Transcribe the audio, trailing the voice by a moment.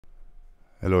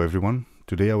Hello everyone.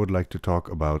 Today I would like to talk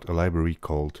about a library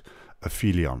called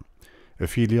Aphelion.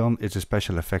 Aphelion is a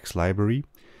special effects library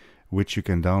which you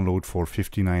can download for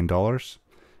 $59.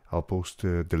 I'll post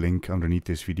the link underneath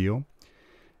this video.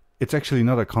 It's actually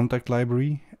not a contact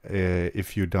library.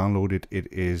 If you download it,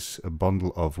 it is a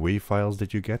bundle of WAV files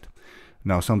that you get.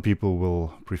 Now some people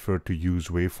will prefer to use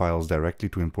WAV files directly,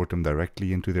 to import them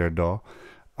directly into their DAW.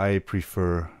 I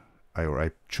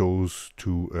chose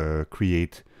to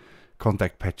create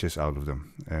contact patches out of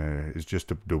them. It's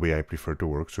just the way I prefer to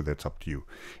work, so that's up to you.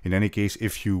 In any case,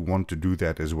 if you want to do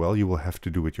that as well, you will have to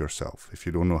do it yourself. If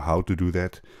you don't know how to do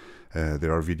that,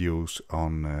 there are videos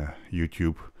on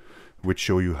YouTube which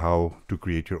show you how to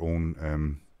create your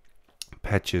own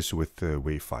patches with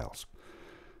WAV files.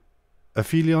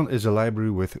 Aphelion is a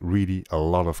library with really a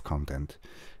lot of content.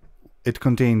 It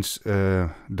contains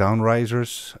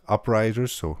downrisers, uprisers,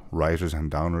 so risers and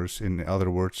downers in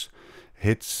other words,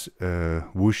 hits,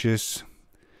 whooshes,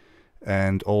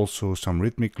 and also some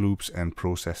rhythmic loops and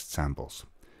processed samples.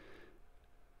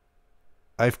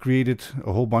 I've created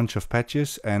a whole bunch of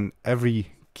patches, and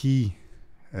every key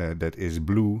that is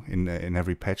blue in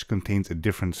every patch contains a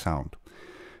different sound.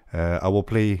 I will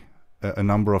play a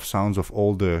number of sounds of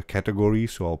all the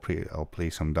categories, so I'll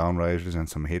play some downrisers and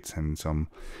some hits and some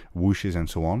whooshes and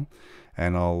so on,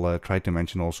 and I'll try to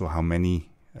mention also how many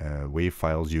WAV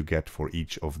files you get for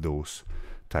each of those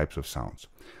types of sounds.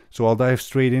 So I'll dive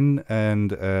straight in,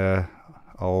 and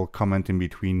I'll comment in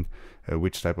between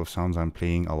which type of sounds I'm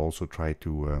playing. I'll also try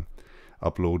to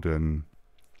upload an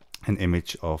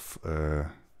image of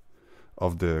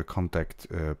the contact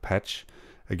patch.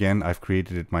 Again, I've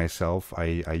created it myself.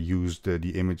 I used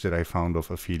the image that I found of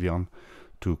Aphelion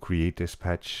to create this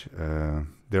patch.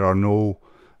 There are no,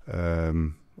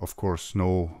 of course,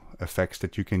 no effects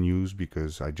that you can use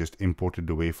because I just imported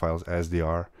the WAV files as they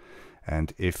are.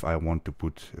 And if I want to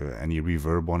put any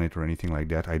reverb on it or anything like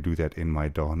that, I do that in my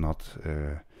DAW, not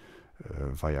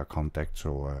via contact.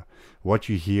 So what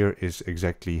you hear is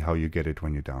exactly how you get it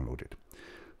when you download it.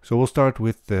 So we'll start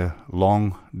with the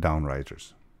long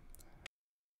downrisers.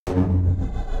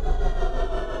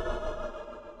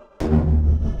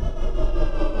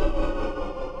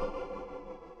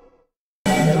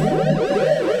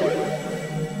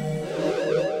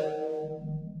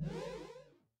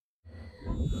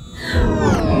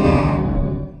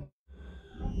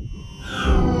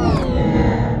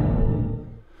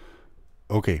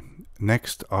 Okay,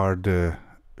 next are the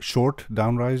short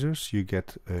downrisers. You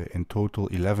get in total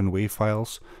 11 WAV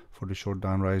files for the short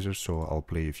downrisers, so I'll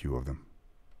play a few of them.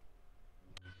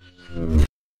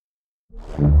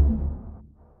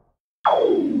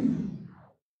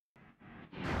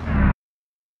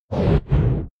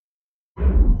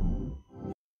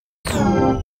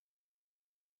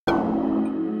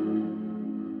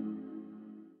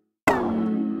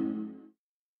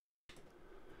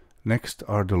 Next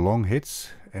are the long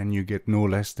hits, and you get no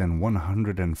less than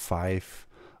 105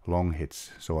 long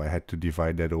hits. So I had to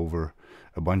divide that over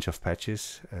a bunch of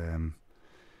patches.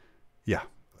 Yeah,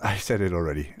 I said it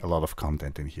already, a lot of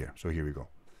content in here. So here we go.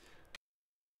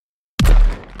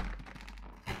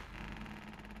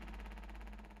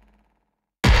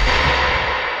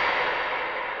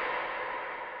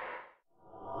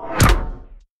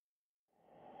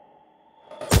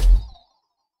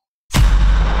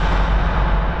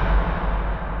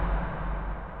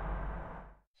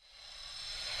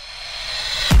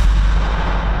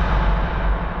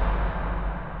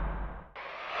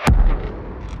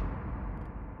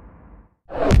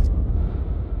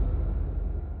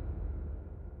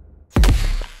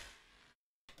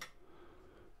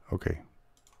 Okay,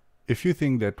 if you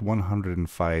think that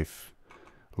 105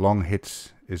 long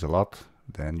hits is a lot,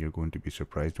 then you're going to be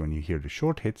surprised when you hear the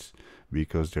short hits,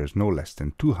 because there's no less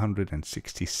than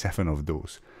 267 of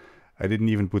those. I didn't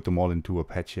even put them all into a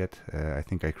patch yet. I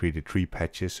think I created 3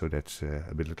 patches, so that's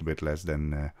a little bit less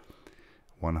than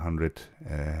 100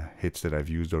 hits that I've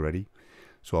used already.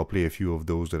 So I'll play a few of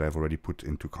those that I've already put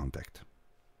into contact.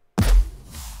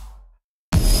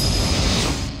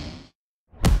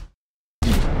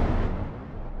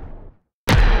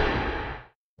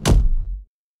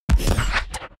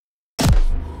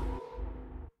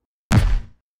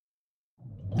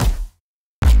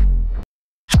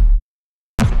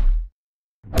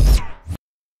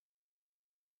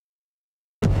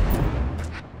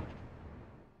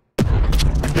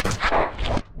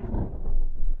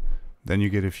 Then you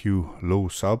get a few low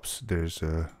subs. There's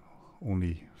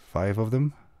only 5 of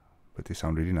them, but they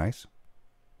sound really nice.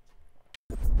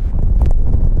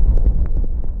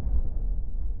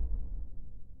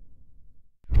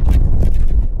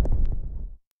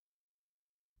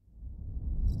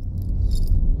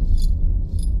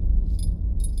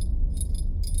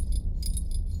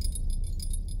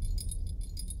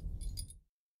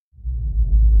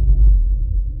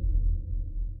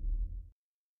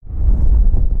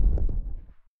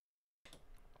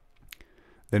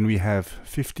 Then we have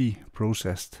 50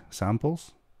 processed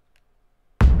samples.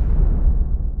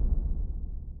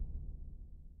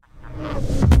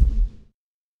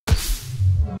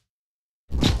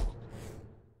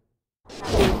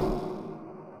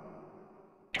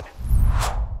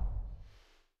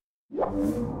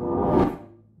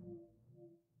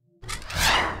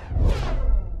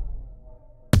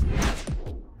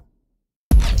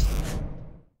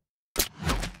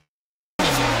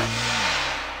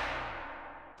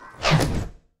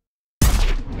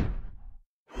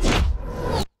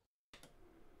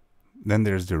 Then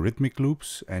there's the rhythmic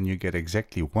loops, and you get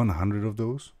exactly 100 of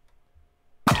those.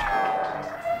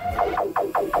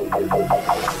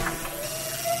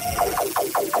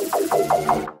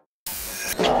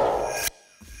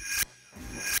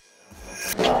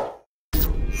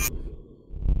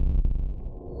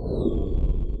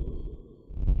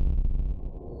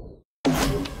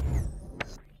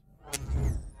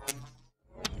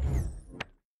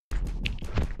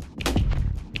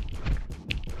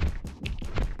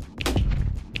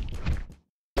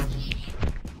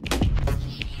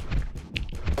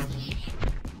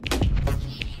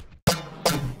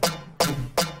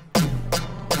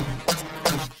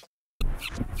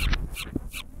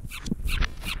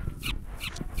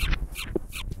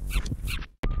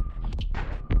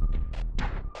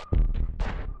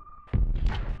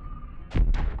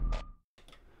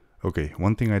 Okay,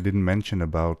 one thing I didn't mention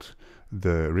about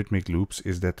the rhythmic loops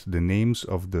is that the names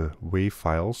of the wave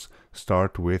files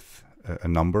start with a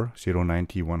number, 0,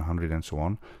 90, 100 and so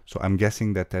on. So I'm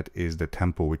guessing that that is the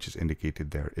tempo which is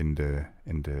indicated there in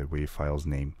the wave file's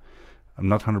name. I'm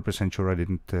not 100% sure, I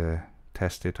didn't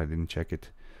test it, I didn't check it.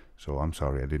 So I'm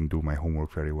sorry, I didn't do my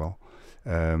homework very well.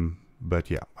 But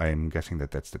yeah, I'm guessing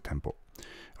that that's the tempo.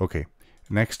 Okay.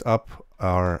 Next up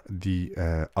are the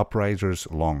uprisers,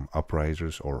 long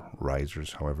uprisers or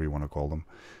risers, however you want to call them.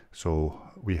 So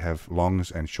we have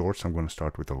longs and shorts. I'm going to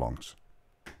start with the longs.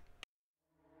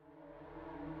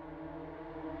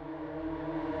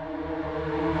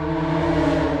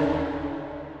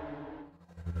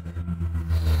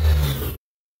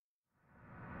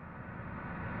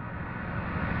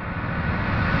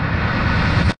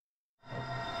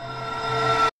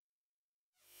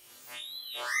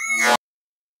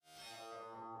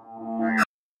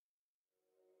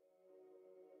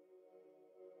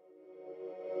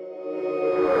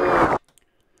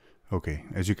 Okay,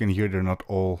 as you can hear, they're not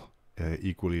all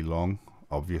equally long,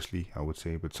 obviously, I would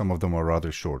say, but some of them are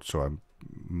rather short. So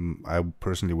I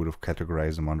personally would have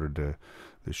categorized them under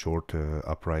the short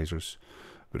uprisers,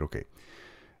 but okay.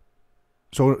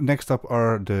 So next up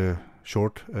are the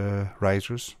short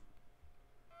risers.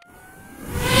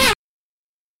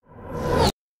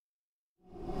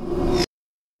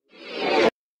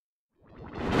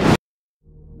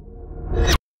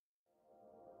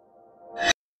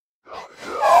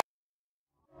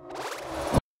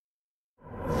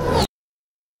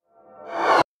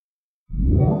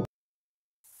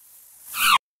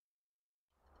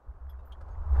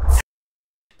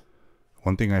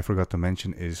 One thing I forgot to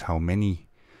mention is how many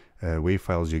wave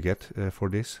files you get for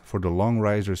this. For the long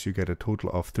risers you get a total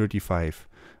of 35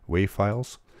 wave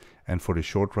files, and for the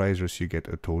short risers you get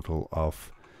a total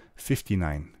of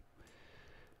 59.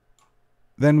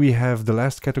 Then we have the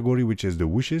last category, which is the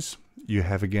whooshes. You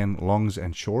have again longs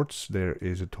and shorts. There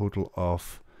is a total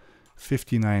of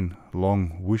 59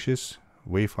 long whooshes,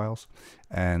 wave files,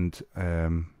 and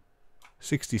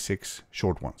 66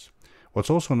 short ones. What's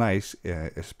also nice,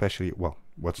 especially, well,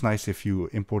 what's nice if you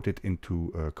import it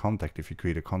into Contact, if you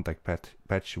create a Contact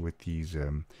patch with these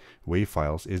wave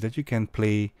files, is that you can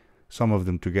play some of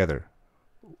them together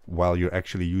while you're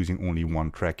actually using only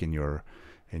one track in your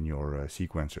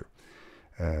sequencer.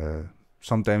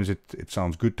 Sometimes it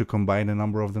sounds good to combine a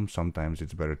number of them, sometimes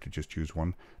it's better to just use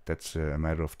one. That's a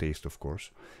matter of taste, of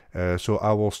course. So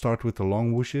I will start with the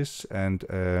long whooshes,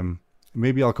 and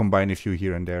maybe I'll combine a few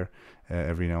here and there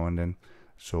every now and then.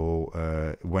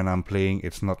 So when I'm playing,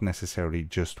 it's not necessarily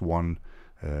just one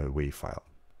wave file.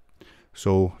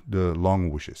 So the long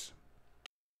whooshes.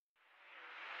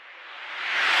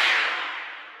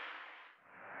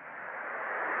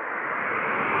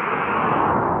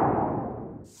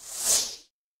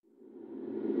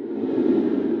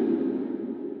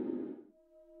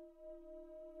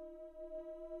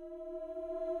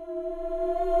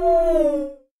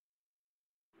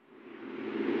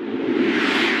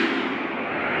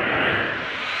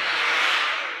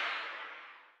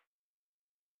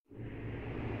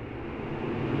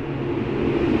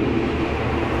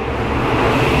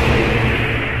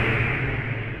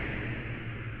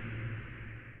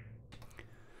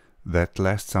 That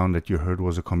last sound that you heard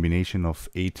was a combination of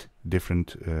 8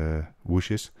 different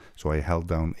whooshes. So I held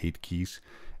down 8 keys,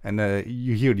 and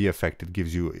you hear the effect. It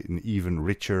gives you an even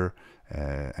richer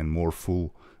and more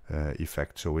full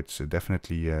effect. So it's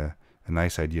definitely a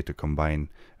nice idea to combine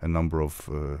a number of,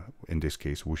 in this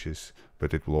case, whooshes,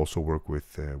 but it will also work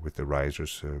with the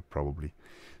risers probably.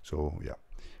 So yeah,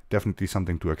 definitely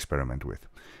something to experiment with.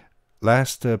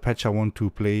 Last patch I want to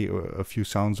play a few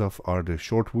sounds of are the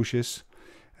short whooshes.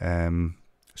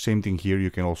 Same thing here,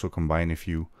 you can also combine a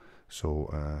few, so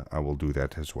I will do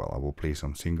that as well. I will play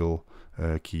some single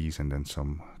keys and then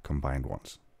some combined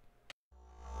ones.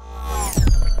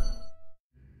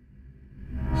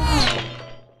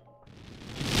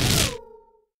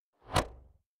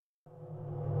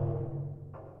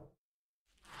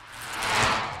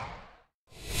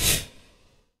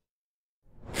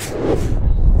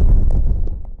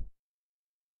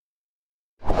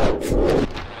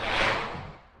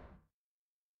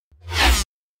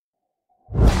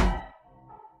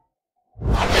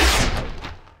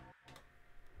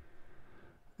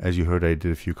 As you heard, I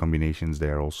did a few combinations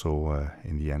there also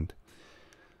in the end.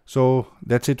 So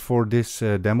that's it for this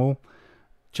demo.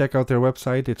 Check out their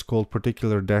website. It's called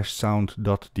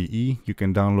particular-sound.de. You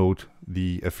can download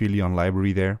the Aphelion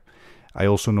library there. I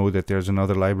also know that there's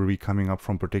another library coming up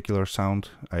from Particular Sound.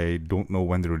 I don't know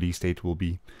when the release date will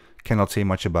be. Cannot say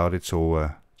much about it,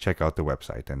 so check out the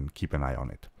website and keep an eye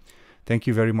on it. Thank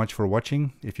you very much for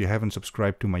watching. If you haven't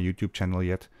subscribed to my YouTube channel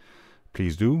yet,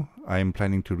 please do. I am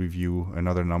planning to review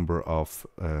another number of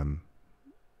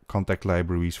contact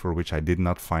libraries for which I did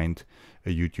not find a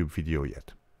YouTube video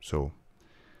yet. So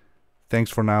thanks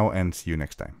for now and see you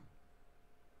next time.